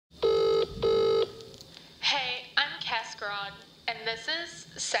and this is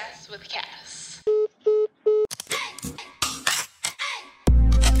Sass with Cass.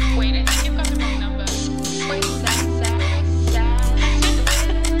 Wait, I think you've got the wrong number. Wait, Sass.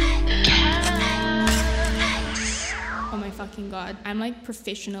 Cass. Oh my fucking god. I'm like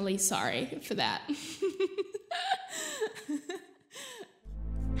professionally sorry for that.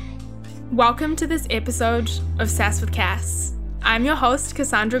 Welcome to this episode of Sass with Cass. I'm your host,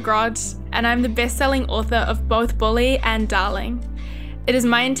 Cassandra Grod, and I'm the best-selling author of both Bully and Darling. It is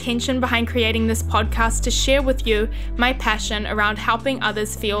my intention behind creating this podcast to share with you my passion around helping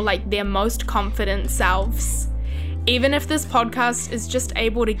others feel like their most confident selves. Even if this podcast is just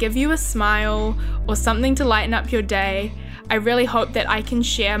able to give you a smile or something to lighten up your day, I really hope that I can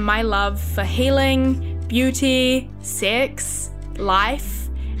share my love for healing, beauty, sex, life,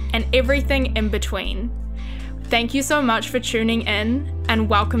 and everything in between. Thank you so much for tuning in, and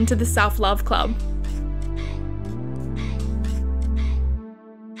welcome to the Self-Love Club.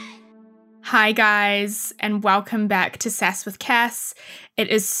 Hi guys, and welcome back to Sass with Cass. It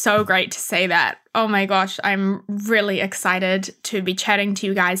is so great to say that. Oh my gosh, I'm really excited to be chatting to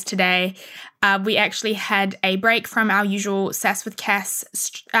you guys today. We actually had a break from our usual Sass with Cass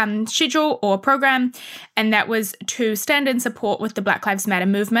schedule or program, and that was to stand in support with the Black Lives Matter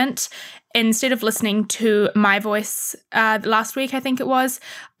movement. Instead of listening to my voice last week, I think it was,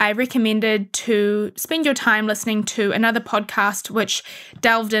 I recommended to spend your time listening to another podcast which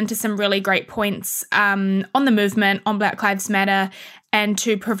delved into some really great points on the movement, on Black Lives Matter, and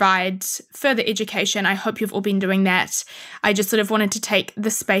to provide further education. I hope you've all been doing that. I just sort of wanted to take the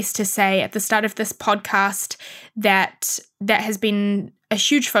space to say at the start of this podcast that has been a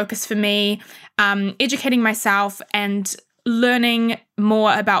huge focus for me, educating myself and learning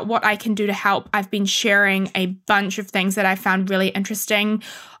more about what I can do to help. I've been sharing a bunch of things that I found really interesting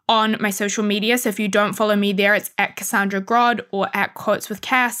on my social media. So if you don't follow me there, it's at Cassandra Grod or at Quotes with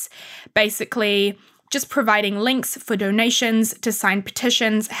Cass. Basically, just providing links for donations, to sign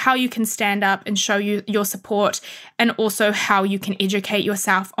petitions, how you can stand up and show your support, and also how you can educate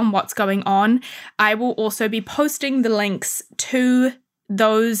yourself on what's going on. I will also be posting the links to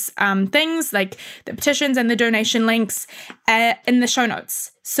those things, like the petitions and the donation links, in the show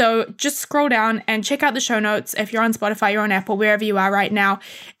notes. So just scroll down and check out the show notes. If you're on Spotify, you're on Apple, wherever you are right now.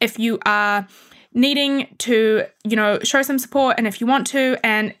 If you are needing to, show some support, and if you want to,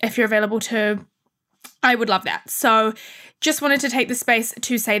 and if you're available to, I would love that. So just wanted to take the space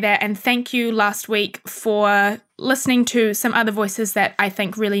to say that, and thank you last week for listening to some other voices that I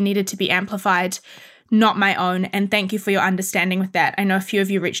think really needed to be amplified, not my own, and thank you for your understanding with that. I know a few of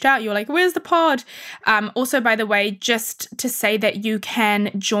you reached out. You're like, where's the pod? Also, by the way, just to say that you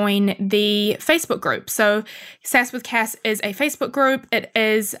can join the Facebook group. So Sass with Cass is a Facebook group. It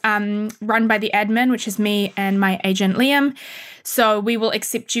is run by the admin, which is me and my agent, Liam. So we will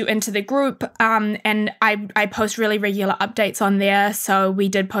accept you into the group, and I post really regular updates on there. So we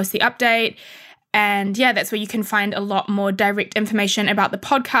did post the update. And yeah, that's where you can find a lot more direct information about the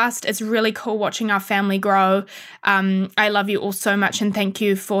podcast. It's really cool watching our family grow. I love you all so much, and thank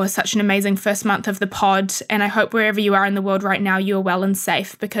you for such an amazing first month of the pod. And I hope wherever you are in the world right now, you're well and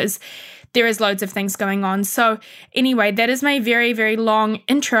safe, because there is loads of things going on. So anyway, that is my very, very long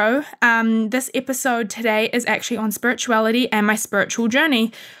intro. This episode today is actually on spirituality and my spiritual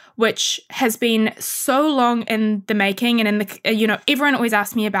journey, which has been so long in the making, and in the, everyone always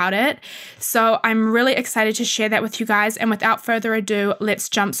asks me about it. So I'm really excited to share that with you guys. And without further ado, let's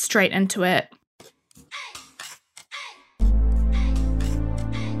jump straight into it.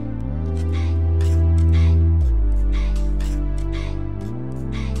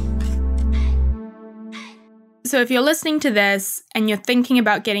 So if you're listening to this and you're thinking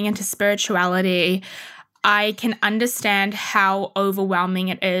about getting into spirituality, I can understand how overwhelming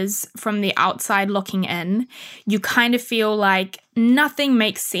it is from the outside looking in. You kind of feel like nothing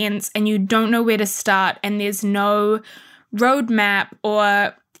makes sense and you don't know where to start, and there's no roadmap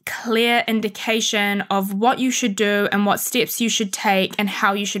or clear indication of what you should do and what steps you should take and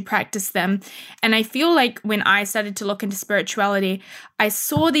how you should practice them. And I feel like when I started to look into spirituality, I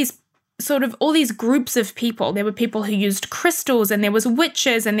saw these sort of all these groups of people. There were people who used crystals, and there was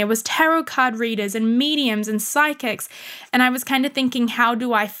witches, and there was tarot card readers and mediums and psychics. And I was kind of thinking, how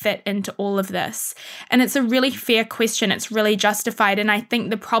do I fit into all of this? And it's a really fair question. It's really justified. And I think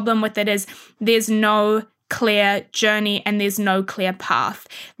the problem with it is there's no clear journey and there's no clear path.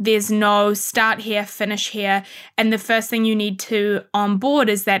 There's no start here, finish here. And the first thing you need to onboard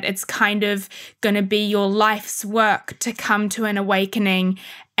is that it's kind of going to be your life's work to come to an awakening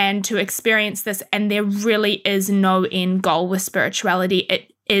and to experience this. And there really is no end goal with spirituality.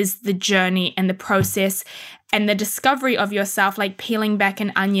 It is the journey and the process. and the discovery of yourself, like peeling back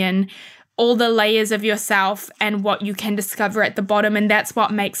an onion, all the layers of yourself and what you can discover at the bottom. And that's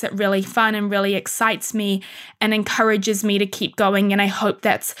what makes it really fun and really excites me and encourages me to keep going. And I hope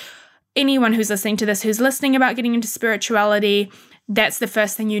that's anyone who's listening to this, who's listening about getting into spirituality, that's the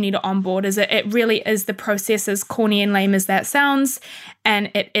first thing you need to onboard. Is it really is the process, as corny and lame as that sounds,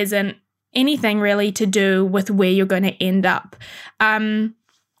 and it isn't anything really to do with where you're going to end up.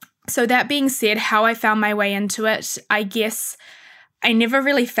 So that being said, how I found my way into it, I guess I never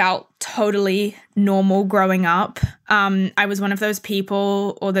really felt totally normal growing up. I was one of those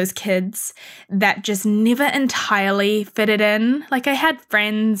people or those kids that just never entirely fitted in. Like, I had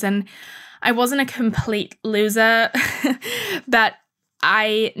friends and I wasn't a complete loser, but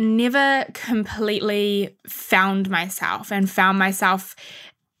I never completely found myself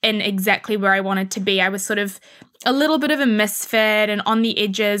in exactly where I wanted to be. I was sort of a little bit of a misfit and on the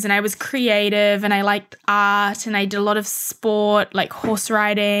edges, and I was creative and I liked art and I did a lot of sport like horse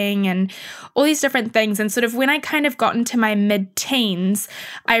riding and all these different things. And sort of when I kind of got into my mid-teens,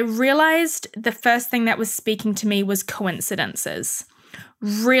 I realized the first thing that was speaking to me was coincidences.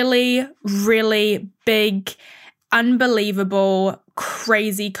 Really, really big, unbelievable,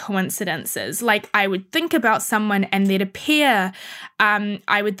 crazy coincidences. Like, I would think about someone and they'd appear.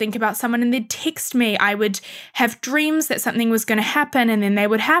 I would think about someone and they'd text me. I would have dreams that something was going to happen and then they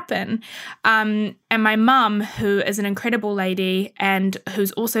would happen. And my mum, who is an incredible lady and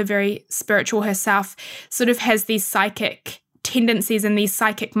who's also very spiritual herself, sort of has these psychic tendencies and these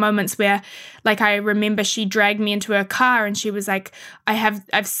psychic moments where, like, I remember she dragged me into her car and she was like,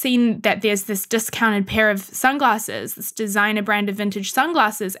 I've seen that there's this discounted pair of sunglasses, this designer brand of vintage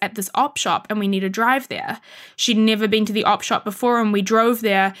sunglasses at this op shop, and we need to drive there. She'd never been to the op shop before, and we drove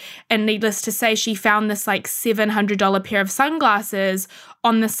there, and needless to say, she found this like $700 pair of sunglasses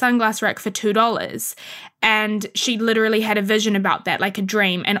on the sunglass rack for $2. And she literally had a vision about that, like a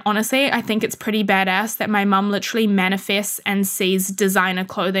dream. And honestly, I think it's pretty badass that my mum literally manifests and sees designer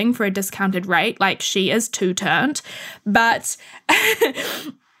clothing for a discounted rate. Like, she is too turned. But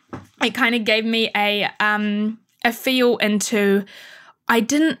it kind of gave me a feel into, I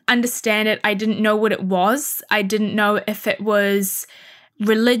didn't understand it. I didn't know what it was. I didn't know if it was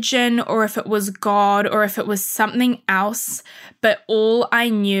religion or if it was God or if it was something else. But all I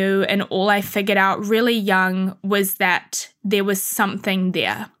knew and all I figured out really young was that there was something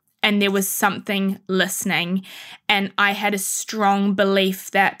there and there was something listening. And I had a strong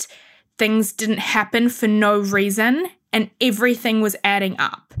belief that things didn't happen for no reason and everything was adding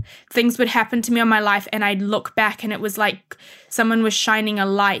up. Things would happen to me on my life and I'd look back and it was like someone was shining a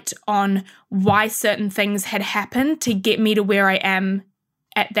light on why certain things had happened to get me to where I am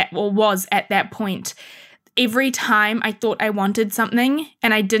at that, or was at that point. Every time I thought I wanted something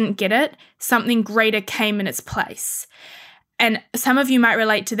and I didn't get it, something greater came in its place. And some of you might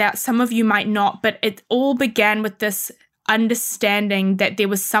relate to that, some of you might not, but it all began with this understanding that there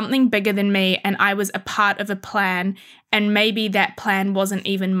was something bigger than me and I was a part of a plan, and maybe that plan wasn't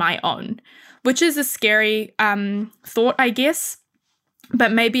even my own, which is a scary thought, I guess.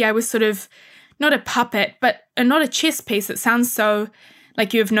 But maybe I was sort of not a puppet, but not a chess piece. It sounds so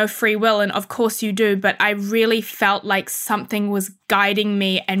like you have no free will, and of course you do, but I really felt like something was guiding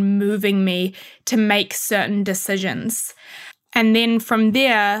me and moving me to make certain decisions. And then from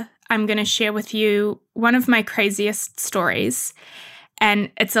there, I'm going to share with you one of my craziest stories,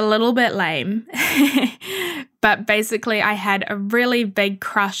 and it's a little bit lame, but basically I had a really big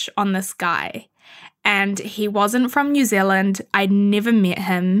crush on this guy, and he wasn't from New Zealand. I'd never met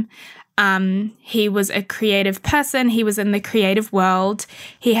him. He was a creative person. He was in the creative world.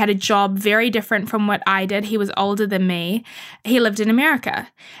 He had a job very different from what I did. He was older than me. He lived in America.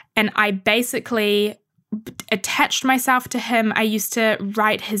 And I basically attached myself to him. I used to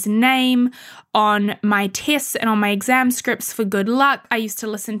write his name on my tests and on my exam scripts for good luck. I used to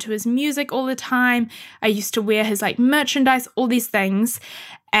listen to his music all the time. I used to wear his like merchandise, all these things.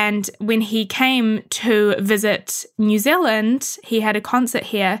 And when he came to visit New Zealand, he had a concert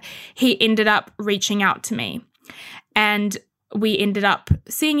here, he ended up reaching out to me. And we ended up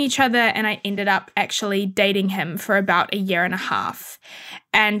seeing each other, and I ended up actually dating him for about a year and a half.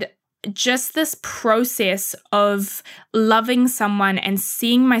 And just this process of loving someone and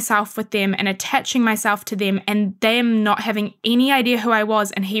seeing myself with them and attaching myself to them, and them not having any idea who I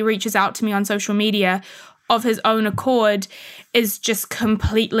was, and he reaches out to me on social media of his own accord, is just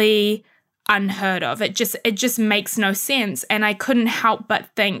completely unheard of. It just makes no sense. And I couldn't help but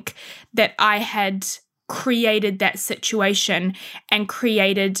think that I had created that situation and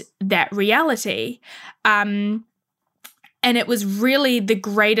created that reality. And it was really the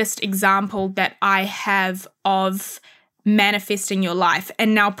greatest example that I have of manifesting your life.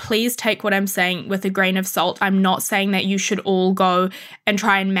 And now please take what I'm saying with a grain of salt. I'm not saying that you should all go and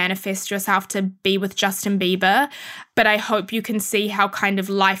try and manifest yourself to be with Justin Bieber, but I hope you can see how kind of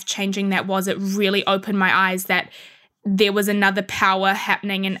life-changing that was. It really opened my eyes that there was another power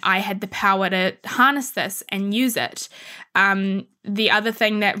happening and I had the power to harness this and use it. The other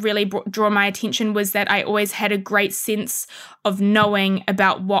thing that really drew my attention was that I always had a great sense of knowing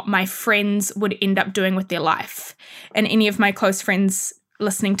about what my friends would end up doing with their life. And any of my close friends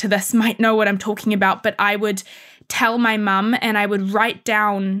listening to this might know what I'm talking about, but I would tell my mum and I would write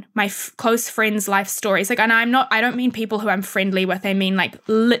down my close friends' life stories. Like, and I don't mean people who I'm friendly with. I mean like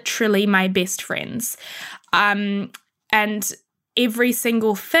literally my best friends. And every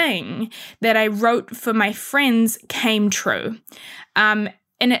single thing that I wrote for my friends came true in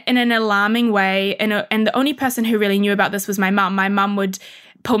an alarming way. And the only person who really knew about this was my mum. My mum would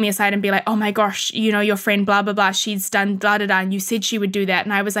pull me aside and be like, oh my gosh, you know, your friend, blah, blah, blah, she's done blah, blah, blah, and you said she would do that.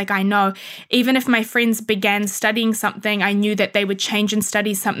 And I was like, I know. Even if my friends began studying something, I knew that they would change and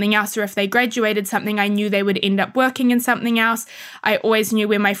study something else. Or if they graduated something, I knew they would end up working in something else. I always knew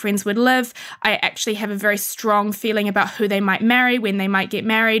where my friends would live. I actually have a very strong feeling about who they might marry, when they might get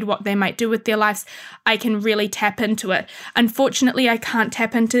married, what they might do with their lives. I can really tap into it. Unfortunately, I can't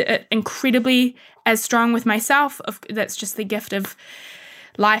tap into it incredibly as strong with myself. That's just the gift of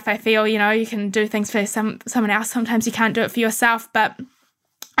life. I feel, you know, you can do things for someone else. Sometimes you can't do it for yourself. But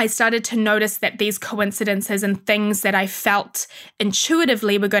I started to notice that these coincidences and things that I felt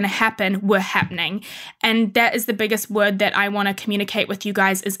intuitively were going to happen were happening. And that is the biggest word that I want to communicate with you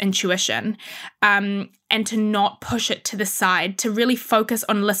guys is intuition. And to not push it to the side, to really focus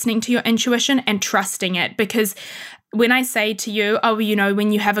on listening to your intuition and trusting it. Because when I say to you, oh, you know,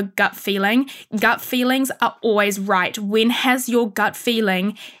 when you have a gut feelings are always right. When has your gut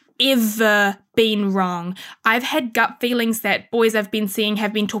feeling ever been wrong? I've had gut feelings that boys I've been seeing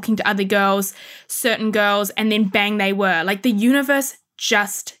have been talking to other girls, certain girls, and then bang, they were. Like the universe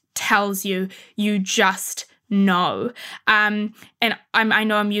just tells you, you just know. And I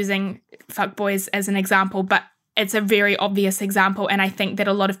know I'm using fuckboys as an example, but it's a very obvious example, and I think that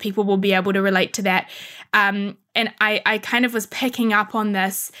a lot of people will be able to relate to that. And I kind of was picking up on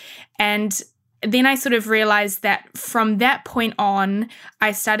this, and then I sort of realized that from that point on,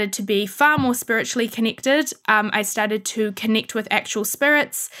 I started to be far more spiritually connected. I started to connect with actual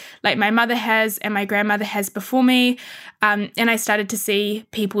spirits like my mother has and my grandmother has before me, and I started to see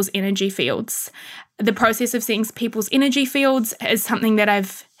people's energy fields. The process of seeing people's energy fields is something that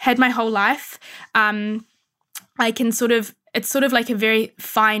I've had my whole life. It's sort of like a very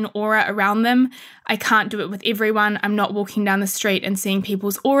fine aura around them. I can't do it with everyone. I'm not walking down the street and seeing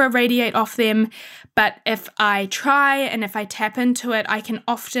people's aura radiate off them. But if I try and if I tap into it, I can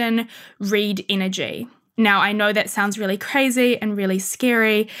often read energy. Now, I know that sounds really crazy and really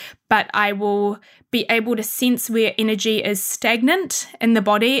scary, but I will be able to sense where energy is stagnant in the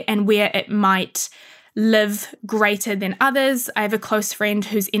body and where it might live greater than others. I have a close friend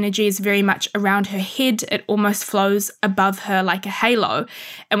whose energy is very much around her head. It almost flows above her like a halo.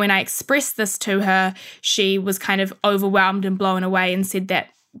 And when I expressed this to her, she was kind of overwhelmed and blown away and said that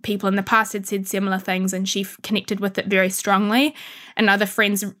people in the past had said similar things and she connected with it very strongly. Another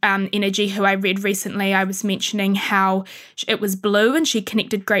friend's energy who I read recently, I was mentioning how it was blue and she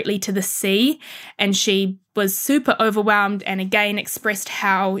connected greatly to the sea, and she was super overwhelmed and again expressed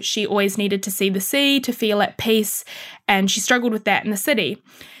how she always needed to see the sea to feel at peace, and she struggled with that in the city.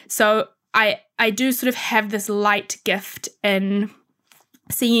 So I do sort of have this light gift in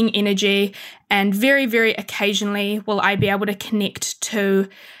seeing energy, and very, very occasionally will I be able to connect to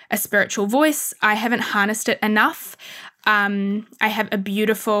a spiritual voice. I haven't harnessed it enough. I have a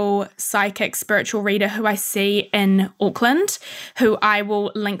beautiful psychic spiritual reader who I see in Auckland, who I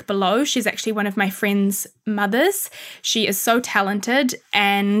will link below. She's actually one of my friend's mothers. She is so talented,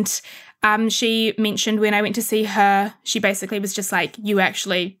 and she mentioned when I went to see her, she basically was just like, you're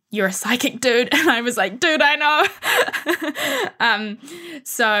a psychic, dude. And I was like, dude, I know.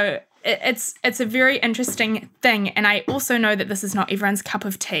 So it's a very interesting thing. And I also know that this is not everyone's cup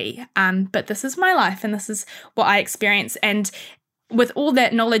of tea, but this is my life and this is what I experience. And with all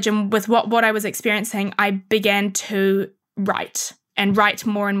that knowledge and with what I was experiencing, I began to write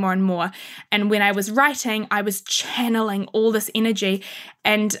more and more and more. And when I was writing, I was channeling all this energy.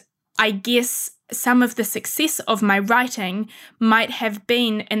 And I guess some of the success of my writing might have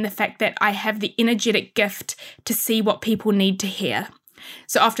been in the fact that I have the energetic gift to see what people need to hear.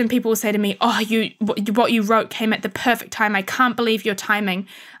 So often people will say to me, oh, what you wrote came at the perfect time. I can't believe your timing.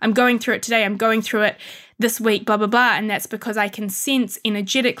 I'm going through it today. I'm going through it. this week, blah, blah, blah. And that's because I can sense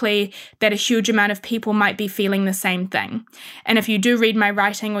energetically that a huge amount of people might be feeling the same thing. And if you do read my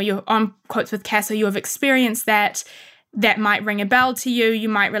writing or you're on Quotes with Cass or you have experienced that, that might ring a bell to you. You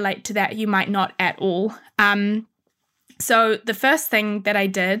might relate to that. You might not at all. So the first thing that I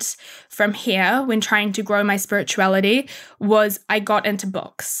did from here when trying to grow my spirituality was I got into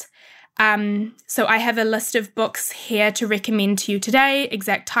books. So I have a list of books here to recommend to you today,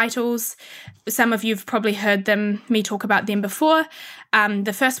 exact titles. Some of you have probably heard me talk about them before.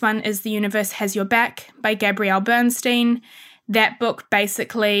 The first one is The Universe Has Your Back by Gabrielle Bernstein. That book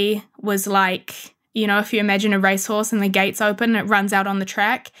basically was like, if you imagine a racehorse and the gates open, it runs out on the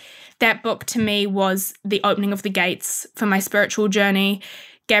track. That book to me was the opening of the gates for my spiritual journey.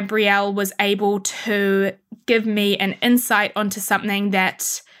 Gabrielle was able to give me an insight onto something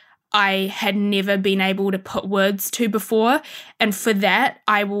that I had never been able to put words to before. And for that,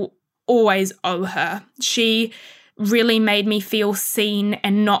 I will always owe her. She really made me feel seen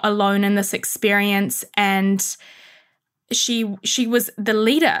and not alone in this experience. And she was the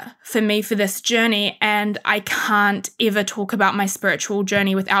leader for me for this journey, and I can't ever talk about my spiritual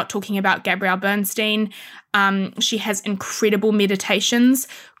journey without talking about Gabrielle Bernstein. She has incredible meditations,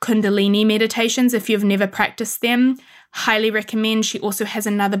 Kundalini meditations. If you've never practiced them, highly recommend. She also has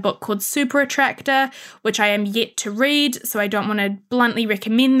another book called Super Attractor, which I am yet to read, so I don't want to bluntly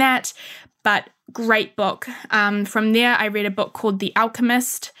recommend that, but great book. From there, I read a book called The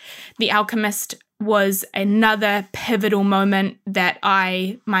Alchemist. The Alchemist was another pivotal moment that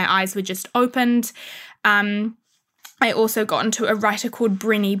my eyes were just opened. I also got into a writer called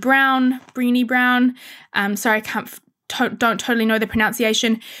Brené Brown. Sorry, don't totally know the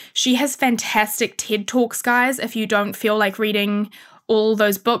pronunciation. She has fantastic TED Talks, guys. If you don't feel like reading all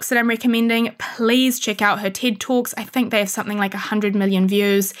those books that I'm recommending, please check out her TED Talks. I think they have something like 100 million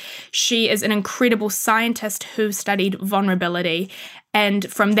views. She is an incredible scientist who studied vulnerability,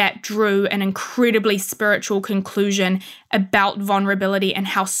 and from that drew an incredibly spiritual conclusion about vulnerability and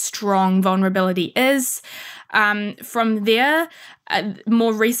how strong vulnerability is. From there,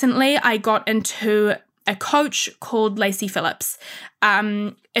 more recently, I got into a coach called Lacy Phillips.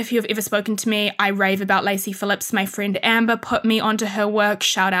 If you've ever spoken to me, I rave about Lacy Phillips. My friend Amber put me onto her work.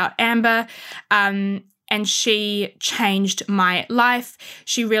 Shout out Amber. And she changed my life.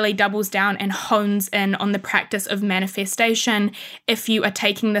 She really doubles down and hones in on the practice of manifestation. If you are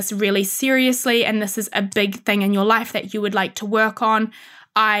taking this really seriously and this is a big thing in your life that you would like to work on,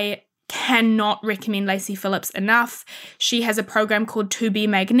 I cannot recommend Lacy Phillips enough. She has a program called To Be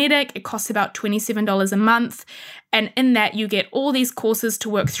Magnetic. It costs about $27 a month. And in that, you get all these courses to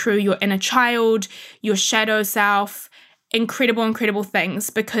work through your inner child, your shadow self, incredible things,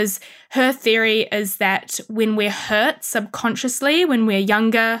 because her theory is that when we're hurt subconsciously, when we're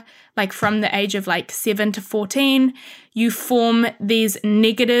younger, like from the age of 7 to 14, you form these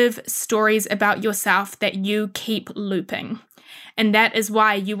negative stories about yourself that you keep looping. And that is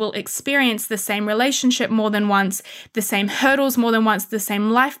why you will experience the same relationship more than once, the same hurdles more than once, the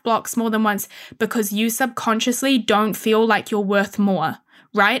same life blocks more than once, because you subconsciously don't feel like you're worth more,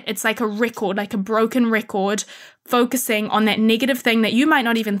 right? It's like a record, like a broken record, focusing on that negative thing that you might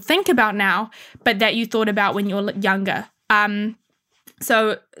not even think about now, but that you thought about when you were younger.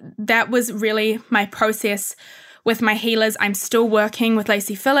 So that was really my process with my healers. I'm still working with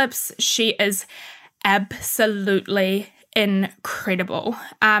Lacy Phillips. She is absolutely incredible.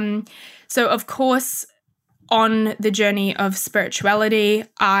 So of course, on the journey of spirituality,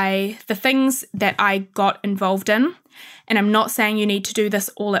 the things that I got involved in, and I'm not saying you need to do this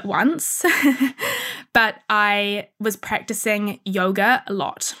all at once, but I was practicing yoga a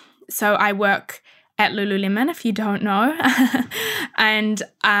lot. So I work at Lululemon, if you don't know. And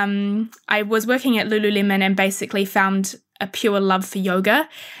I was working at Lululemon and basically found a pure love for yoga.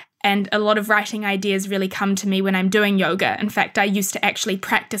 And a lot of writing ideas really come to me when I'm doing yoga. In fact, I used to actually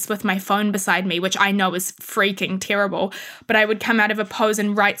practice with my phone beside me, which I know is freaking terrible. But I would come out of a pose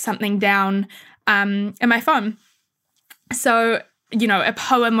and write something down in my phone. So, a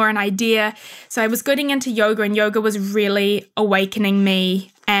poem or an idea. So I was getting into yoga, and yoga was really awakening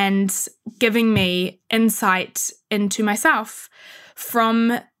me and giving me insight into myself.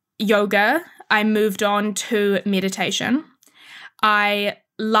 From yoga, I moved on to meditation. I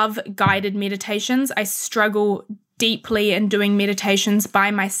love guided meditations. I struggle deeply in doing meditations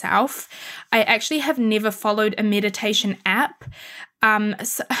by myself. I actually have never followed a meditation app.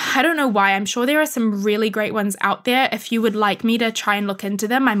 So I don't know why. I'm sure there are some really great ones out there. If you would like me to try and look into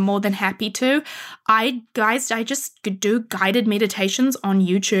them, I'm more than happy to. I just do guided meditations on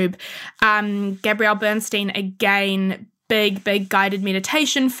YouTube. Gabrielle Bernstein, again, big guided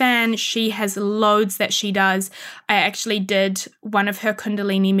meditation fan. She has loads that she does. I actually did one of her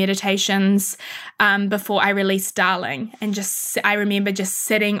Kundalini meditations before I released Darling. And I remember just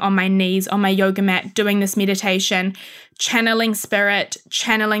sitting on my knees on my yoga mat doing this meditation, channeling spirit,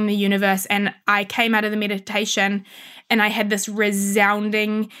 channeling the universe. And I came out of the meditation and I had this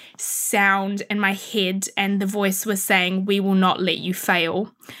resounding sound in my head, and the voice was saying, "We will not let you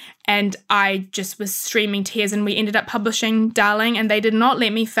fail." And I just was streaming tears, and we ended up publishing Darling, and they did not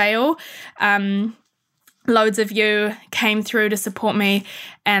let me fail. Loads of you came through to support me,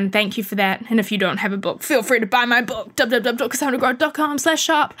 and thank you for that. And if you don't have a book, feel free to buy my book,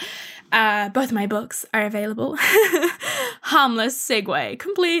 www.cassandragrowth.com/shop. Both my books are available. Harmless segue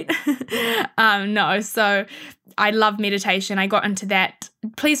complete. So I love meditation. I got into that.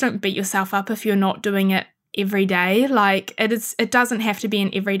 Please don't beat yourself up if you're not doing it every day. Like it doesn't have to be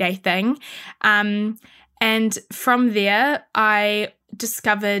an everyday thing. And from there, I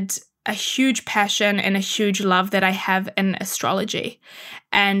discovered a huge passion and a huge love that I have in astrology.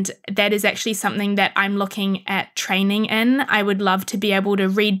 And that is actually something that I'm looking at training in. I would love to be able to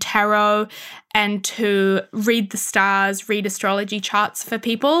read tarot and to read the stars, read astrology charts for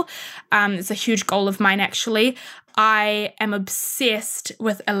people. It's a huge goal of mine, actually. I am obsessed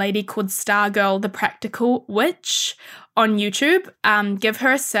with a lady called Stargirl, the Practical Witch, on YouTube. Give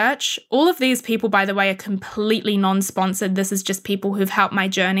her a search. All of these people, by the way, are completely non-sponsored. This is just people who've helped my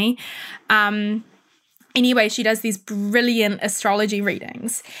journey. Anyway, she does these brilliant astrology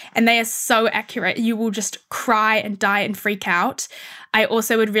readings, and they are so accurate. You will just cry and die and freak out. I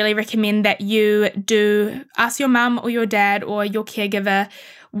also would really recommend that you do ask your mum or your dad or your caregiver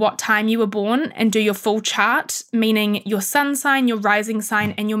what time you were born and do your full chart, meaning your sun sign, your rising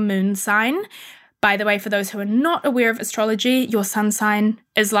sign, and your moon sign. By the way, for those who are not aware of astrology, your sun sign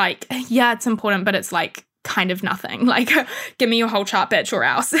is like, yeah, it's important, but it's like kind of nothing. Like, give me your whole chart, bitch, or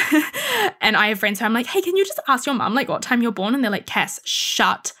else. And I have friends who I'm like, hey, can you just ask your mum like what time you're born? And they're like, Cass,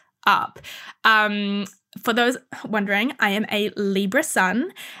 shut up. For those wondering, I am a Libra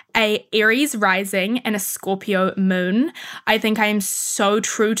sun, a Aries rising, and a Scorpio moon. I think I am so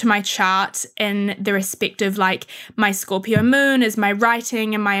true to my chart in the respect of like my Scorpio moon is my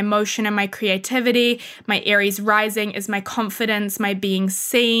writing and my emotion and my creativity. My Aries rising is my confidence, my being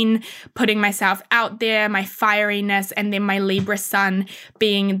seen, putting myself out there, my fieriness, and then my Libra sun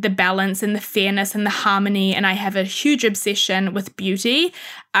being the balance and the fairness and the harmony. And I have a huge obsession with beauty.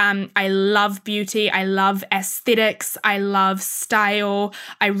 I love beauty. I love aesthetics. I love style.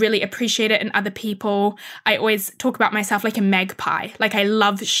 I really appreciate it in other people. I always talk about myself like a magpie. Like I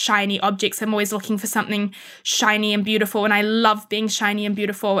love shiny objects. I'm always looking for something shiny and beautiful, and I love being shiny and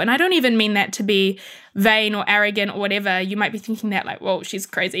beautiful. And I don't even mean that to be vain or arrogant or whatever. You might be thinking that like, whoa, she's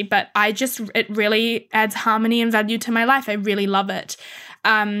crazy. But it really adds harmony and value to my life. I really love it.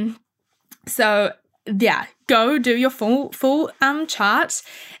 So yeah, go do your full chart.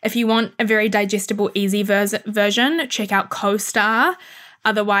 If you want a very digestible, easy version, check out CoStar.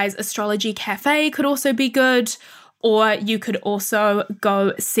 Otherwise, Astrology Cafe could also be good. Or you could also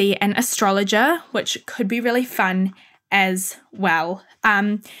go see an astrologer, which could be really fun as well.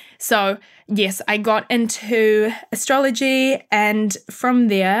 So yes, I got into astrology, and from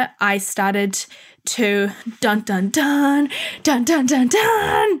there I started to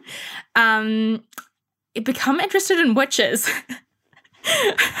become interested in witches.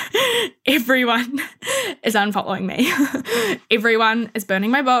 Everyone is unfollowing me. Everyone is burning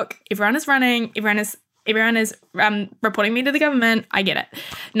my book. Everyone is running. Everyone is reporting me to the government. I get it.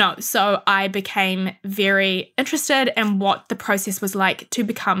 No, so I became very interested in what the process was like to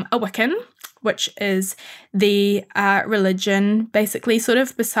become a Wiccan, which is the religion basically sort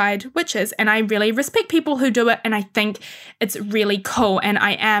of beside witches. And I really respect people who do it, and I think it's really cool. And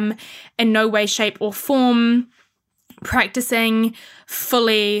I am in no way, shape, or form practicing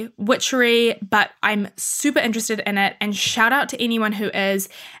fully witchery, but I'm super interested in it, and shout out to anyone who is.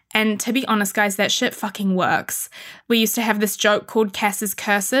 And to be honest, guys, that shit fucking works. We used to have this joke called Cass's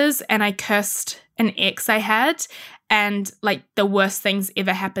Curses, and I cursed an ex I had, and like the worst things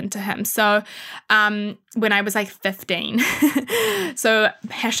ever happened to him. So when I was like 15. So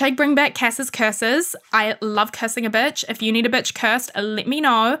hashtag bring back Cass's Curses. I love cursing a bitch. If you need a bitch cursed, let me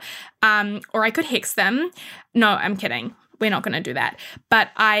know. Or I could hex them. No, I'm kidding. we're not going to do that. But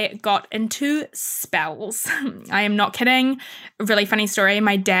I got into spells. I am not kidding. A really funny story.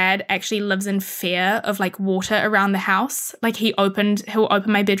 My dad actually lives in fear of like water around the house. Like he'll open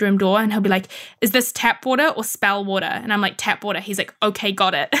my bedroom door and he'll be like, is this tap water or spell water? And I'm like, tap water. He's like, okay,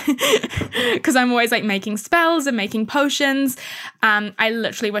 got it. Because I'm always like making spells and making potions. I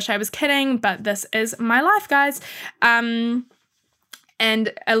literally wish I was kidding, but this is my life, guys.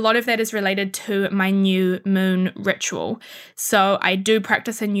 And a lot of that is related to my new moon ritual. So I do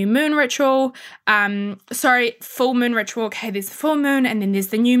practice a new moon ritual. Full moon ritual. Okay, there's the full moon and then there's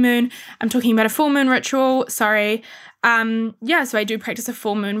the new moon. I'm talking about a full moon ritual. Sorry. So I do practice a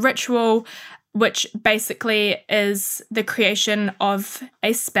full moon ritual, which basically is the creation of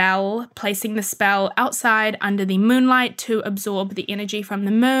a spell, placing the spell outside under the moonlight to absorb the energy from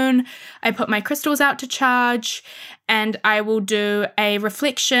the moon. I put my crystals out to charge, and I will do a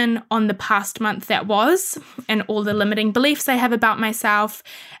reflection on the past month that was and all the limiting beliefs I have about myself,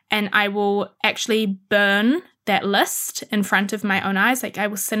 and I will actually burn that list in front of my own eyes. Like I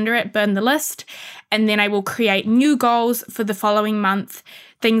will cinder it, burn the list, and then I will create new goals for the following month,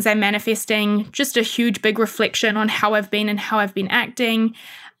 things I'm manifesting, just a huge big reflection on how I've been and how I've been acting.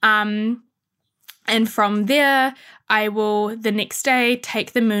 And from there, I will the next day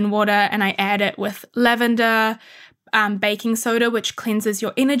take the moon water and I add it with lavender, baking soda, which cleanses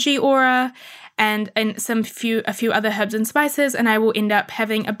your energy aura, and a few other herbs and spices, and I will end up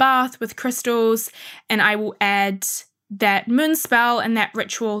having a bath with crystals, and I will add that moon spell and that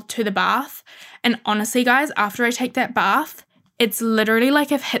ritual to the bath. And honestly, guys, after I take that bath, it's literally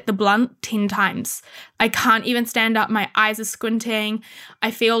like I've hit the blunt 10 times. I can't even stand up. My eyes are squinting.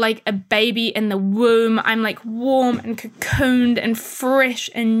 I feel like a baby in the womb. I'm like warm and cocooned and fresh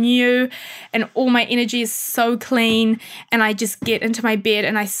and new, and all my energy is so clean, and I just get into my bed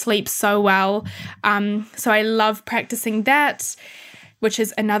and I sleep so well. So I love practicing that, which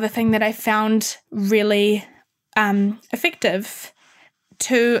is another thing that I found really effective.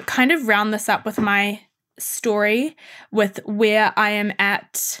 To kind of round this up with my story, with where I am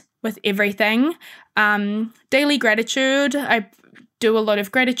at with everything. Daily gratitude. I do a lot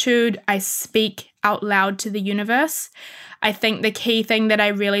of gratitude. I speak out loud to the universe. I think the key thing that I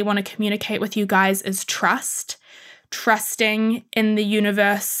really want to communicate with you guys is trust. Trusting in the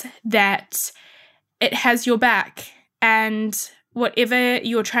universe that it has your back, and whatever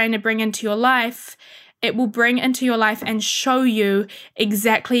you're trying to bring into your life, it will bring into your life and show you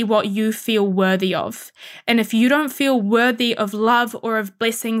exactly what you feel worthy of. And if you don't feel worthy of love or of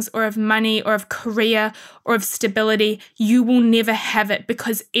blessings or of money or of career or of stability, you will never have it,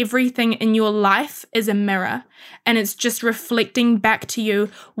 because everything in your life is a mirror, and it's just reflecting back to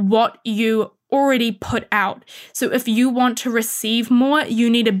you what you already put out. So if you want to receive more, you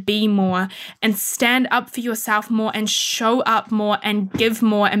need to be more and stand up for yourself more and show up more and give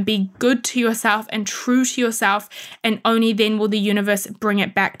more and be good to yourself and true to yourself, and only then will the universe bring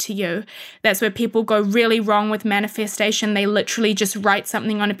it back to you. That's where people go really wrong with manifestation. They literally just write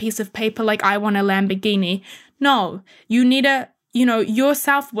something on a piece of paper like, I want a Lamborghini. No, you need your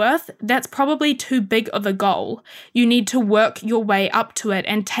self-worth, that's probably too big of a goal. You need to work your way up to it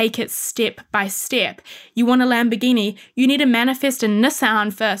and take it step by step. You want a Lamborghini, you need to manifest a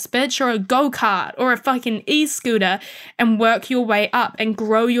Nissan first, bitch, or a go-kart or a fucking e-scooter, and work your way up and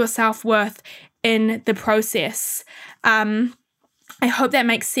grow your self-worth in the process. I hope that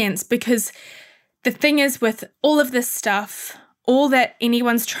makes sense, because the thing is, with all of this stuff, all that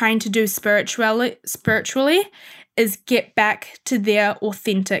anyone's trying to do spiritually is get back to their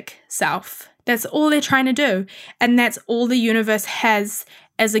authentic self. That's all they're trying to do. And that's all the universe has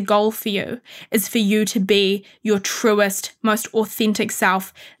as a goal for you, is for you to be your truest, most authentic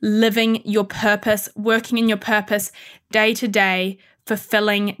self, living your purpose, working in your purpose day to day,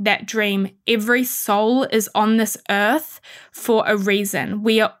 fulfilling that dream. Every soul is on this earth for a reason.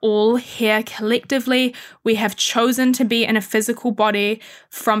 We are all here collectively. We have chosen to be in a physical body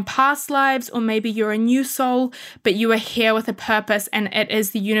from past lives, or maybe you're a new soul, but you are here with a purpose, and it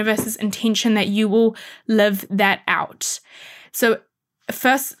is the universe's intention that you will live that out. So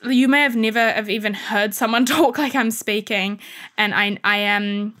first, you may have never have even heard someone talk like I'm speaking, and I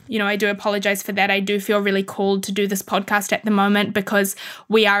am, I do apologize for that. I do feel really called to do this podcast at the moment, because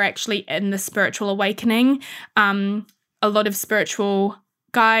we are actually in the spiritual awakening. A lot of spiritual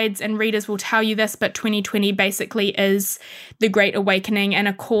guides and readers will tell you this, but 2020 basically is the Great Awakening and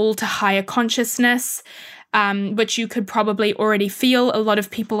a call to higher consciousness. which you could probably already feel. A lot of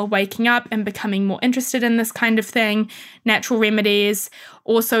people are waking up and becoming more interested in this kind of thing. Natural remedies.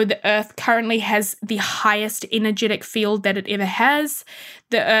 Also, the Earth currently has the highest energetic field that it ever has.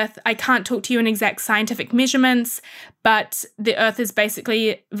 The Earth, I can't talk to you in exact scientific measurements, but the Earth is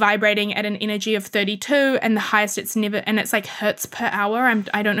basically vibrating at an energy of 32, and the highest it's never, and it's like hertz per hour.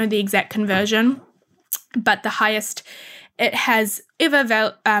 I don't know the exact conversion, but the highest it has ever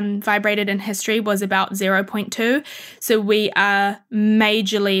vibrated in history was about 0.2. So we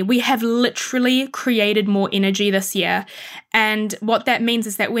have literally created more energy this year. And what that means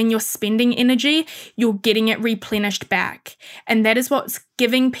is that when you're spending energy, you're getting it replenished back. And that is what's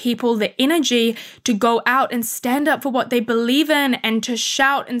giving people the energy to go out and stand up for what they believe in, and to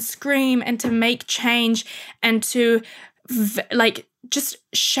shout and scream and to make change, and to just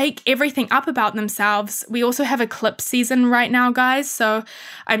shake everything up about themselves. We also have eclipse season right now, guys. So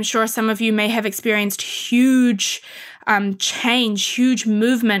I'm sure some of you may have experienced huge change, huge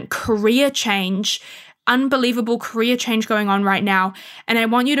movement, career change, unbelievable career change going on right now. And I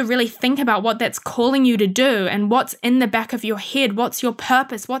want you to really think about what that's calling you to do, and what's in the back of your head. What's your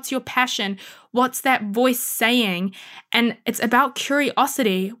purpose? What's your passion? What's that voice saying? And it's about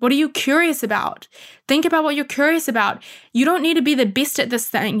curiosity. What are you curious about? Think about what you're curious about. You don't need to be the best at this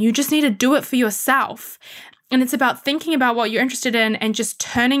thing. You just need to do it for yourself. And it's about thinking about what you're interested in and just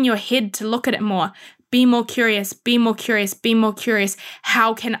turning your head to look at it more. Be more curious, be more curious, be more curious.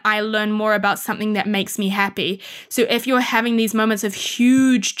 How can I learn more about something that makes me happy? So if you're having these moments of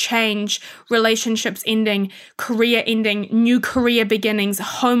huge change, relationships ending, career ending, new career beginnings,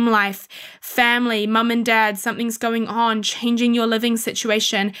 home life, family, mum and dad, something's going on, changing your living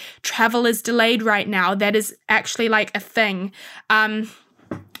situation, travel is delayed right now. That is actually like a thing.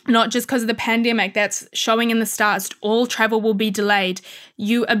 Not just because of the pandemic, that's showing in the stars. All travel will be delayed.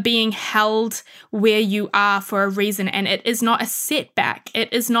 You are being held where you are for a reason, and it is not a setback.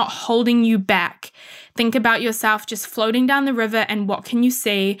 It is not holding you back. Think about yourself just floating down the river, and what can you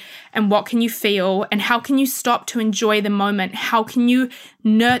see, and what can you feel, and how can you stop to enjoy the moment? How can you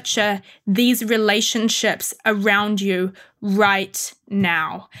nurture these relationships around you right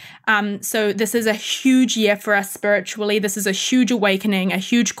now? So this is a huge year for us spiritually. This is a huge awakening, a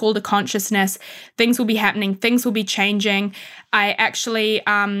huge call to consciousness. Things will be happening. Things will be changing. I actually,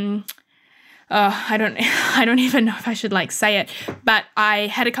 I don't even know if I should say it, but I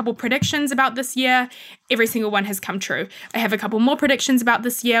had a couple predictions about this year. Every single one has come true. I have a couple more predictions about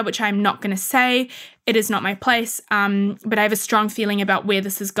this year, which I'm not going to say. It is not my place, but I have a strong feeling about where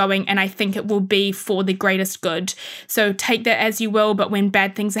this is going, and I think it will be for the greatest good. So take that as you will, but when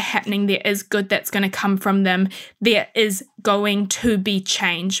bad things are happening, there is good that's going to come from them. There is going to be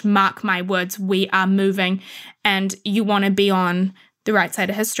change. Mark my words, we are moving, and you want to be on the right side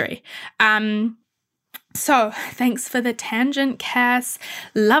of history. So thanks for the tangent, Cass.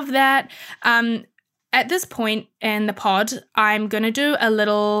 Love that. At this point in the pod, I'm going to do a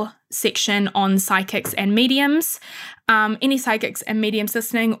little section on psychics and mediums. Any psychics and mediums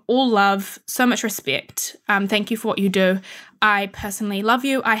listening, all love, so much respect. Thank you for what you do. I personally love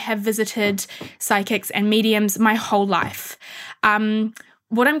you. I have visited psychics and mediums my whole life.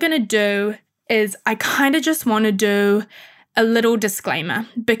 What I'm going to do is I kind of just want to do a little disclaimer,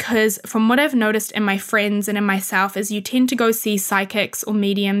 because from what I've noticed in my friends and in myself is you tend to go see psychics or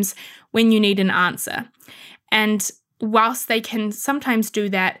mediums when you need an answer. And whilst they can sometimes do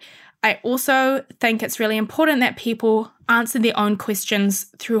that, I also think it's really important that people answer their own questions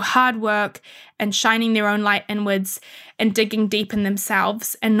through hard work and shining their own light inwards and digging deep in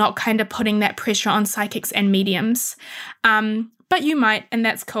themselves, and not kind of putting that pressure on psychics and mediums. But you might, and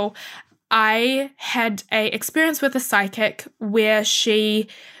that's cool. I had an experience with a psychic where she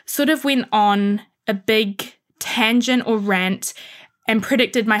sort of went on a big tangent or rant and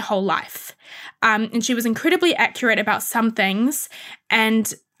predicted my whole life. And she was incredibly accurate about some things.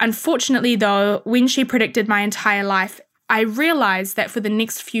 And unfortunately, though, when she predicted my entire life, I realized that for the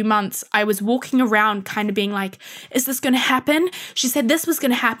next few months, I was walking around kind of being like, is this going to happen? She said this was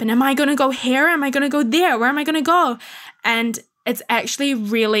going to happen. Am I going to go here? Am I going to go there? Where am I going to go? And it's actually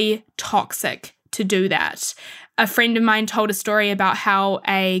really toxic to do that. A friend of mine told a story about how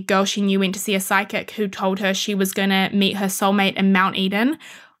a girl she knew went to see a psychic who told her she was going to meet her soulmate in Mount Eden,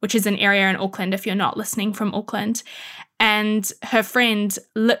 which is an area in Auckland if you're not listening from Auckland. And her friend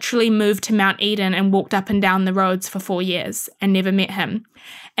literally moved to Mount Eden and walked up and down the roads for 4 years and never met him.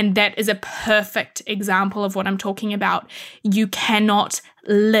 And that is a perfect example of what I'm talking about. You cannot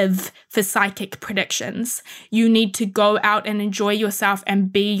live for psychic predictions. You need to go out and enjoy yourself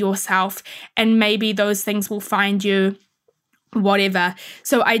and be yourself. And maybe those things will find you whatever.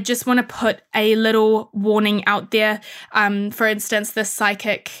 So I just want to put a little warning out there. For instance, the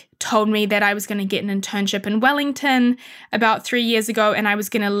psychic told me that I was going to get an internship in Wellington about 3 years ago, and I was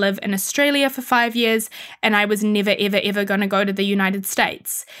going to live in Australia for 5 years, and I was never, ever, ever going to go to the United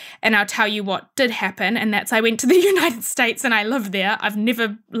States. And I'll tell you what did happen, and that's I went to the United States and I lived there. I've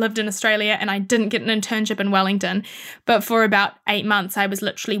never lived in Australia, and I didn't get an internship in Wellington. But for about 8 months, I was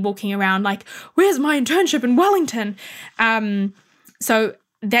literally walking around like, where's my internship in Wellington? So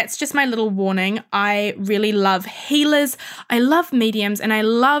that's just my little warning. I really love healers. I love mediums, and I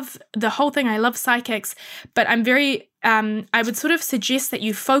love the whole thing. I love psychics, but I'm very, I would sort of suggest that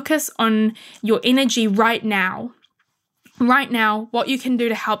you focus on your energy right now, what you can do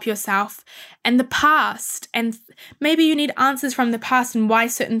to help yourself, and the past. And maybe you need answers from the past and why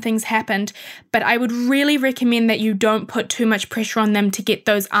certain things happened, but I would really recommend that you don't put too much pressure on them to get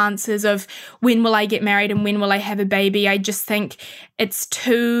those answers of when will I get married and when will I have a baby. I just think it's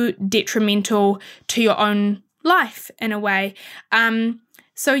too detrimental to your own life in a way.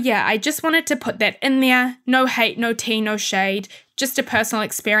 So yeah, I just wanted to put that in there. No hate, no tea, no shade, just a personal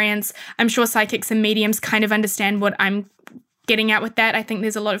experience. I'm sure psychics and mediums kind of understand what I'm getting at with that. I think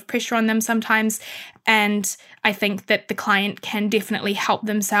there's a lot of pressure on them sometimes, and I think that the client can definitely help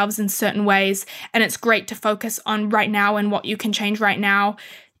themselves in certain ways, and it's great to focus on right now and what you can change right now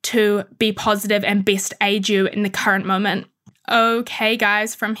to be positive and best aid you in the current moment. Okay,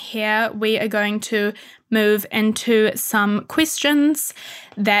 guys, from here we are going to move into some questions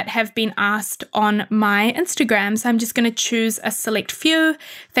that have been asked on my Instagram. So I'm just going to choose a select few.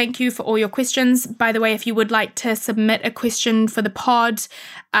 Thank you for all your questions. By the way, if you would like to submit a question for the pod,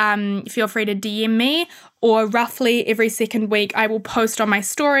 feel free to DM me, or roughly every second week I will post on my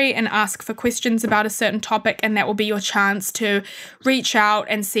story and ask for questions about a certain topic, and that will be your chance to reach out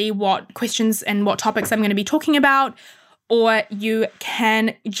and see what questions and what topics I'm going to be talking about. Or you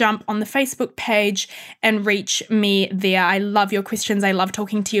can jump on the Facebook page and reach me there. I love your questions. I love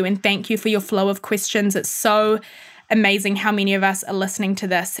talking to you, and thank you for your flow of questions. It's so amazing how many of us are listening to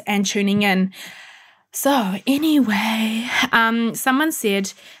this and tuning in. So anyway, someone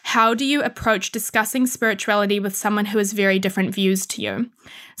said, how do you approach discussing spirituality with someone who has very different views to you?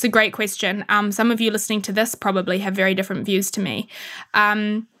 It's a great question. Some of you listening to this probably have very different views to me.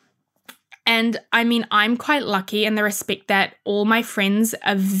 And I mean, I'm quite lucky in the respect that all my friends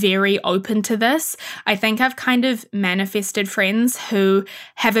are very open to this. I think I've kind of manifested friends who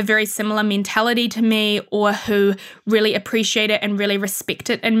have a very similar mentality to me, or who really appreciate it and really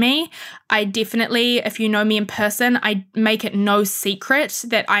respect it in me. I definitely, if you know me in person, I make it no secret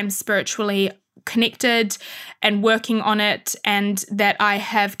that I'm spiritually connected and working on it, and that I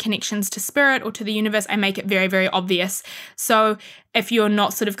have connections to spirit or to the universe. I make it very, very obvious. So if you're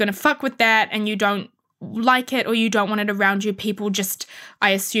not sort of going to fuck with that and you don't like it or you don't want it around you, people just, I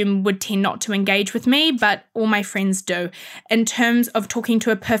assume, would tend not to engage with me, but all my friends do. In terms of talking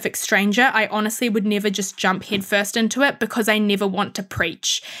to a perfect stranger, I honestly would never just jump headfirst into it, because I never want to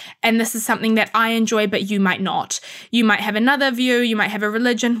preach. And this is something that I enjoy, but you might not. You might have another view, you might have a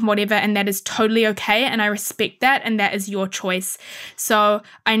religion, whatever, and that is totally okay, and I respect that, and that is your choice. So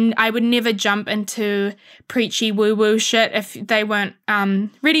I would never jump into preachy woo-woo shit if they weren't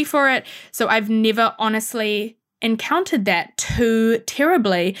ready for it. So I've never honestly encountered that too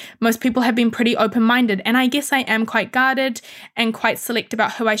terribly. Most people have been pretty open-minded, and I guess I am quite guarded and quite select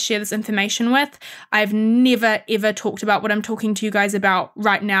about who I share this information with. I've never ever talked about what I'm talking to you guys about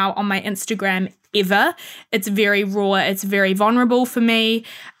right now on my Instagram ever. It's very raw, it's very vulnerable for me,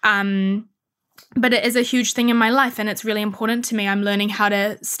 but it is a huge thing in my life, and it's really important to me. I'm learning how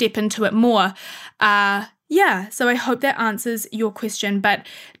to step into it more. Yeah, so I hope that answers your question. But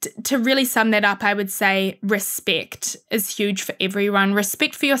to really sum that up, I would say respect is huge for everyone.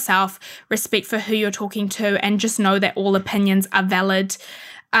 Respect for yourself, respect for who you're talking to, and just know that all opinions are valid.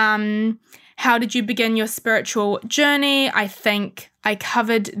 How did you begin your spiritual journey? I think I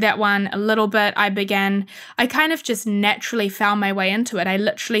covered that one a little bit. I kind of just naturally found my way into it. I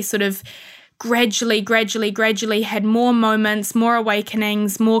literally sort of gradually had more moments, more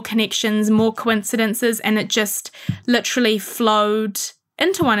awakenings, more connections, more coincidences, and it just literally flowed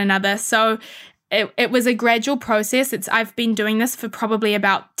into one another. So it was a gradual process. I've been doing this for probably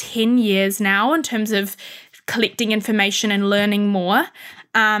about 10 years now in terms of collecting information and learning more.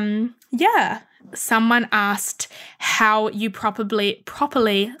 Someone asked how you properly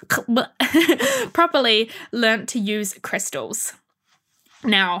learnt to use crystals.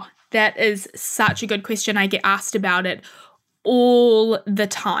 Now, that is such a good question. I get asked about it all the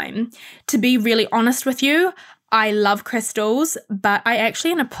time. To be really honest with you, I love crystals, but I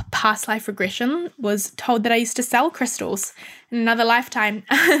actually, in a past life regression, was told that I used to sell crystals. in another lifetime.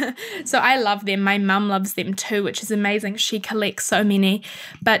 So I love them. My mum loves them too, which is amazing. She collects so many.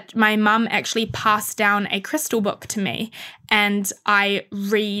 But my mum actually passed down a crystal book to me, and I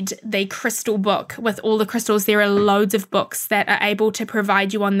read the crystal book with all the crystals. There are loads of books that are able to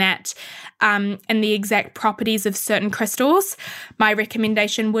provide you on that and the exact properties of certain crystals. My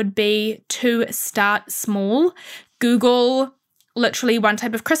recommendation would be to start small. Google literally one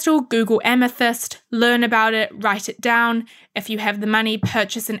type of crystal, Google amethyst, learn about it, write it down. If you have the money,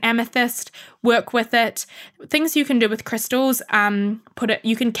 purchase an amethyst, work with it. Things you can do with crystals,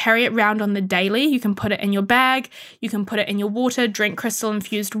 you can carry it around on the daily. You can put it in your bag. You can put it in your water, drink crystal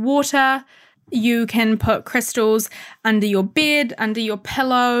infused water. You can put crystals under your bed, under your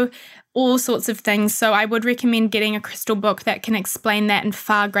pillow, all sorts of things. So I would recommend getting a crystal book that can explain that in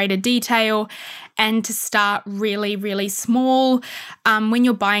far greater detail, and to start really, really small. When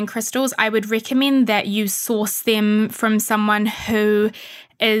you're buying crystals, I would recommend that you source them from someone who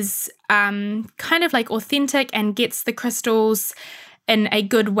is kind of like authentic and gets the crystals in a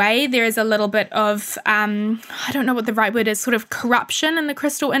good way. There is a little bit of, I don't know what the right word is, sort of corruption in the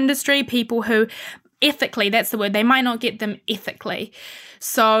crystal industry. People who ethically, that's the word, they might not get them ethically.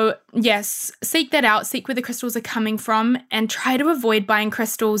 So yes, seek that out, seek where the crystals are coming from, and try to avoid buying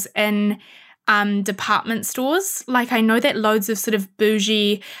crystals in department stores. Like, I know that loads of sort of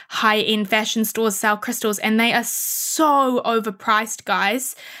bougie, high-end fashion stores sell crystals, and they are so overpriced,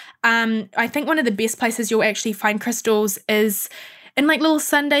 guys. I think one of the best places you'll actually find crystals is in like little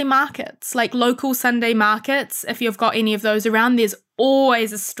Sunday markets, like local Sunday markets. If you've got any of those around, there's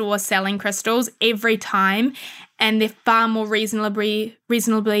always a store selling crystals every time, and they're far more reasonably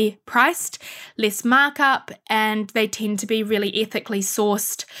priced, less markup, and they tend to be really ethically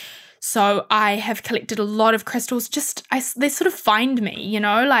sourced. So I have collected a lot of crystals. They sort of find me, you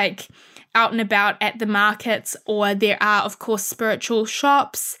know, like out and about at the markets, or there are, of course, spiritual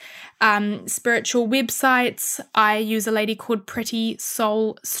shops, spiritual websites. I use a lady called Pretty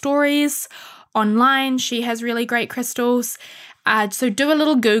Soul Stories online. She has really great crystals. So do a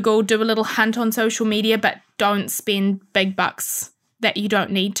little Google, do a little hunt on social media, but don't spend big bucks that you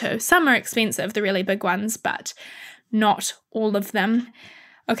don't need to. Some are expensive, the really big ones, but not all of them.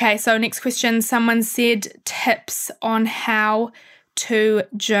 Okay, so next question. Someone said tips on how to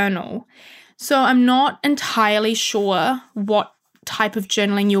journal. So I'm not entirely sure what type of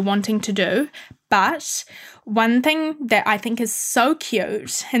journaling you're wanting to do, but one thing that I think is so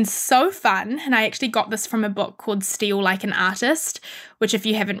cute and so fun, and I actually got this from a book called Steal Like an Artist, which if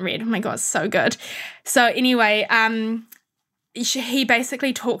you haven't read, oh my God, it's so good. So anyway, he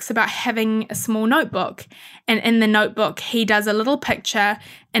basically talks about having a small notebook, and in the notebook he does a little picture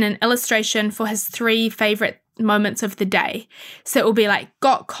and an illustration for his 3 favorite moments of the day. So it will be like,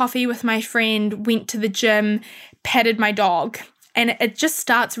 got coffee with my friend, went to the gym, petted my dog. And it just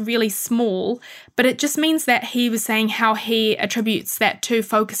starts really small, but it just means that he was saying how he attributes that to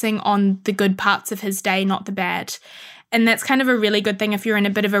focusing on the good parts of his day, not the bad. And that's kind of a really good thing if you're in a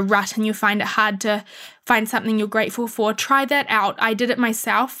bit of a rut and you find it hard to find something you're grateful for. Try that out. I did it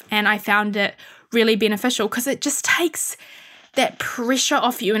myself and I found it really beneficial because it just takes that pressure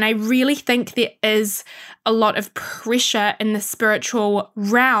off you. And I really think there is a lot of pressure in the spiritual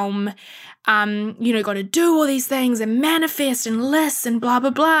realm. Got to do all these things and manifest and list and blah,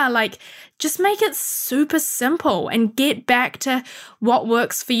 blah, blah. Like, just make it super simple and get back to what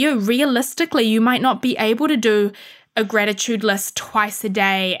works for you. Realistically, you might not be able to do a gratitude list twice a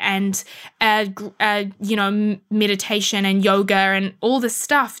day and, meditation and yoga and all this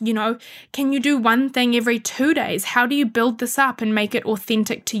stuff. Can you do one thing every 2 days? How do you build this up and make it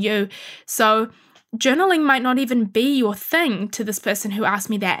authentic to you? So journaling might not even be your thing to this person who asked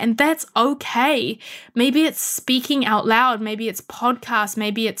me that, and that's okay. Maybe it's speaking out loud, maybe it's podcasts,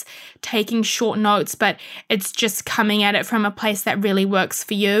 maybe it's taking short notes, but it's just coming at it from a place that really works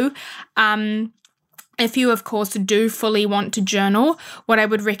for you. If you, of course, do fully want to journal, what I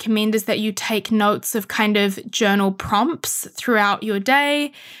would recommend is that you take notes of kind of journal prompts throughout your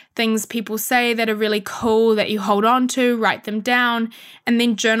day, things people say that are really cool that you hold on to, write them down, and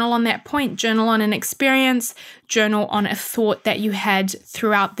then journal on that point. Journal on an experience, journal on a thought that you had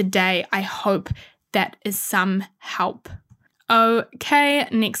throughout the day. I hope that is some help. Okay,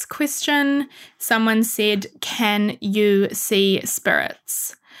 next question. Someone said, can you see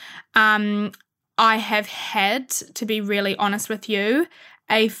spirits? I have had, to be really honest with you,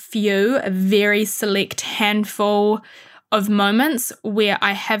 a very select handful of moments where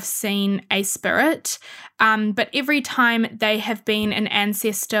I have seen a spirit, but every time they have been an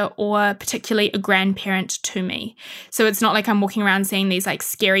ancestor or particularly a grandparent to me. So it's not like I'm walking around seeing these like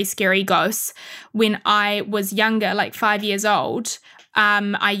scary, scary ghosts. When I was younger, like 5 years old,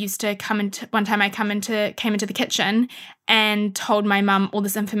 I used to came into the kitchen and told my mum all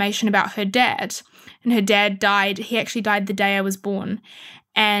this information about her dad. And her dad died. He actually died the day I was born.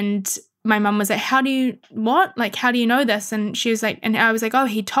 And my mum was like, how do you know this? And she was like, and I was like, oh,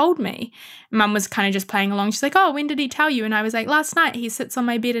 he told me. Mum was kind of just playing along. She's like, oh, when did he tell you? And I was like, last night. He sits on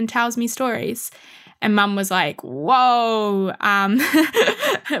my bed and tells me stories. And Mum was like, whoa,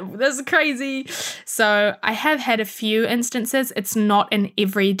 this is crazy. So I have had a few instances. It's not an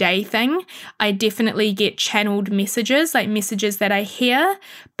everyday thing. I definitely get channeled messages, like messages that I hear,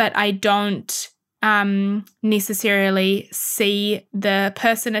 but I don't necessarily see the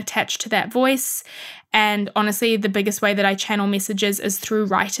person attached to that voice. And honestly, the biggest way that I channel messages is through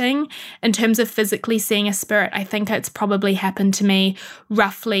writing. In terms of physically seeing a spirit, I think it's probably happened to me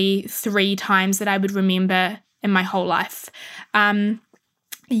roughly 3 times that I would remember in my whole life.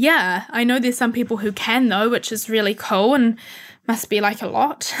 Yeah, I know there's some people who can though, which is really cool and must be like a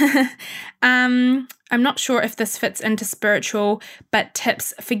lot. I'm not sure if this fits into spiritual, but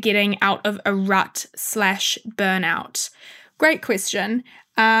tips for getting out of a rut/burnout. Great question.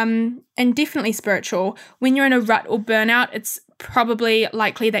 And definitely spiritual. When you're in a rut or burnout, it's probably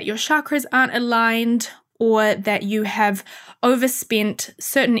likely that your chakras aren't aligned or that you have overspent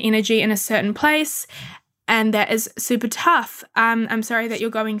certain energy in a certain place, and that is super tough. I'm sorry that you're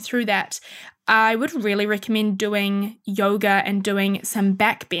going through that. I would really recommend doing yoga and doing some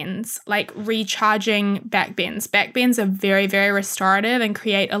back bends, like recharging back bends. Back bends are very, very restorative and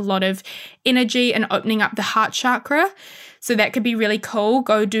create a lot of energy and opening up the heart chakra. So that could be really cool.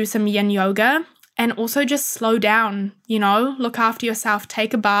 Go do some yin yoga and also just slow down, look after yourself,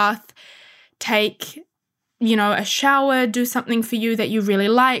 take a bath, take, a shower, do something for you that you really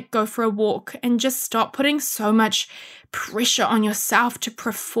like, go for a walk, and just stop putting so much pressure on yourself to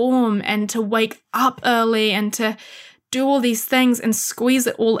perform and to wake up early and to do all these things and squeeze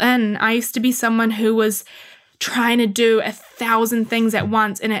it all in. I used to be someone who was trying to do 1,000 things at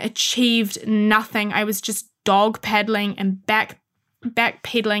once and it achieved nothing. I was just dog paddling and back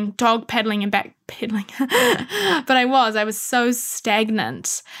pedaling, dog paddling and back pedaling. But I was so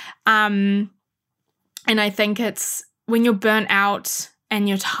stagnant. And I think it's when you're burnt out and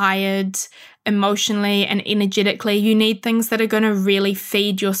you're tired emotionally and energetically, you need things that are going to really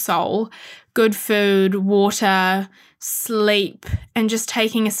feed your soul. Good food, water, sleep, and just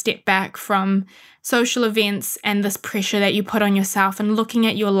taking a step back from social events and this pressure that you put on yourself and looking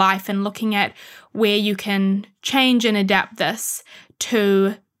at your life and looking at where you can change and adapt this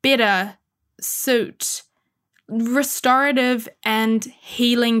to better suit restorative and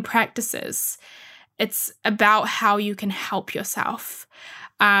healing practices. It's about how you can help yourself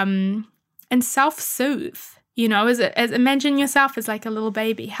and self-soothe. Imagine yourself as like a little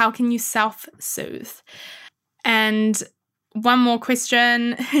baby. How can you self-soothe? And one more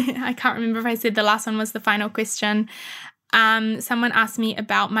question. I can't remember if I said the last one was the final question. Someone asked me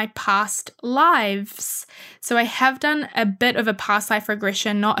about my past lives. So I have done a bit of a past life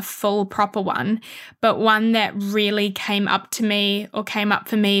regression, not a full proper one, but one that really came up for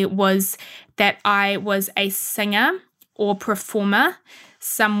me was that I was a singer or performer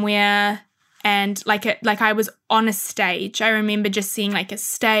somewhere, and like I was on a stage. I remember just seeing like a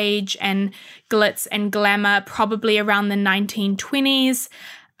stage and glitz and glamour probably around the 1920s,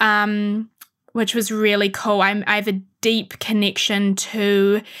 which was really cool. I have a deep connection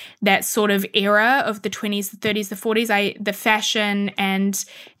to that sort of era of the 20s, the 30s, the 40s. The fashion and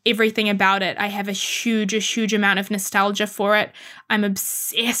everything about it. I have a huge amount of nostalgia for it. I'm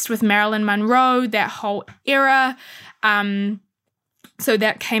obsessed with Marilyn Monroe, that whole era. So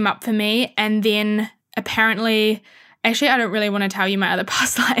that came up for me. And then apparently, actually, I don't really want to tell you my other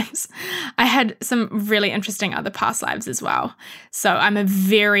past lives. I had some really interesting other past lives as well. So I'm a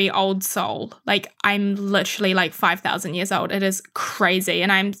very old soul. Like I'm literally like 5,000 years old. It is crazy.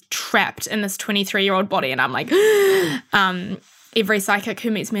 And I'm trapped in this 23-year-old body. And I'm like, every psychic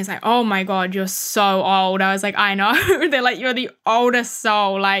who meets me is like, oh my God, you're so old. I was like, I know. They're like, you're the oldest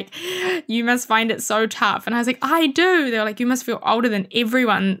soul. Like, you must find it so tough. And I was like, I do. They're like, you must feel older than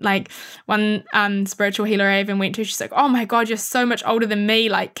everyone. Like, one spiritual healer I even went to, she's like, oh my God, you're so much older than me.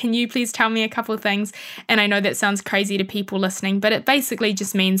 Like, can you please tell me a couple of things? And I know that sounds crazy to people listening, but it basically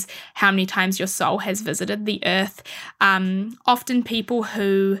just means how many times your soul has visited the earth. Often people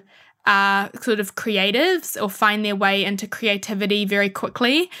who are sort of creatives or find their way into creativity very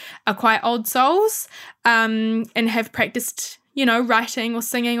quickly are quite old souls, and have practiced, writing or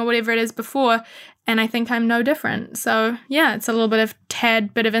singing or whatever it is before. And I think I'm no different. So yeah, it's a little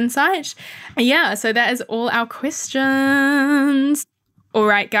tad bit of insight. Yeah, so that is all our questions. All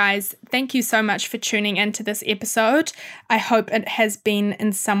right, guys, thank you so much for tuning into this episode. I hope it has been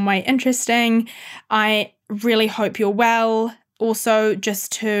in some way interesting. I really hope you're well. Also,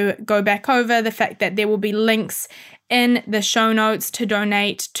 just to go back over the fact that there will be links in the show notes to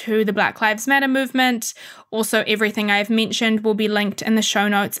donate to the Black Lives Matter movement. Also, everything I've mentioned will be linked in the show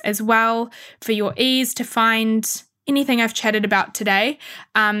notes as well for your ease to find anything I've chatted about today.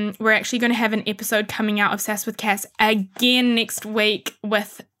 We're actually going to have an episode coming out of Sass with Cass again next week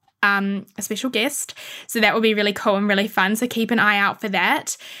with a special guest. So that will be really cool and really fun. So keep an eye out for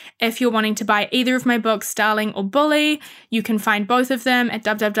that. If you're wanting to buy either of my books, Darling or Bully, you can find both of them at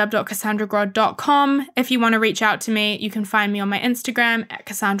www.cassandragrod.com. If you want to reach out to me, you can find me on my Instagram at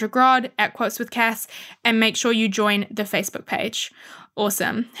cassandragrod, at Quotes with Cass, and make sure you join the Facebook page.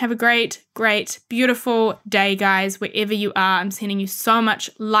 Awesome. Have a great, beautiful day, guys, wherever you are. I'm sending you so much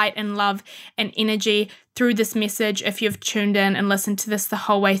light and love and energy through this message. If you've tuned in and listened to this the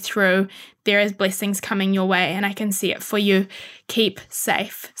whole way through, there is blessings coming your way, and I can see it for you. Keep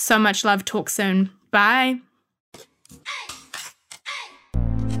safe. So much love. Talk soon. Bye.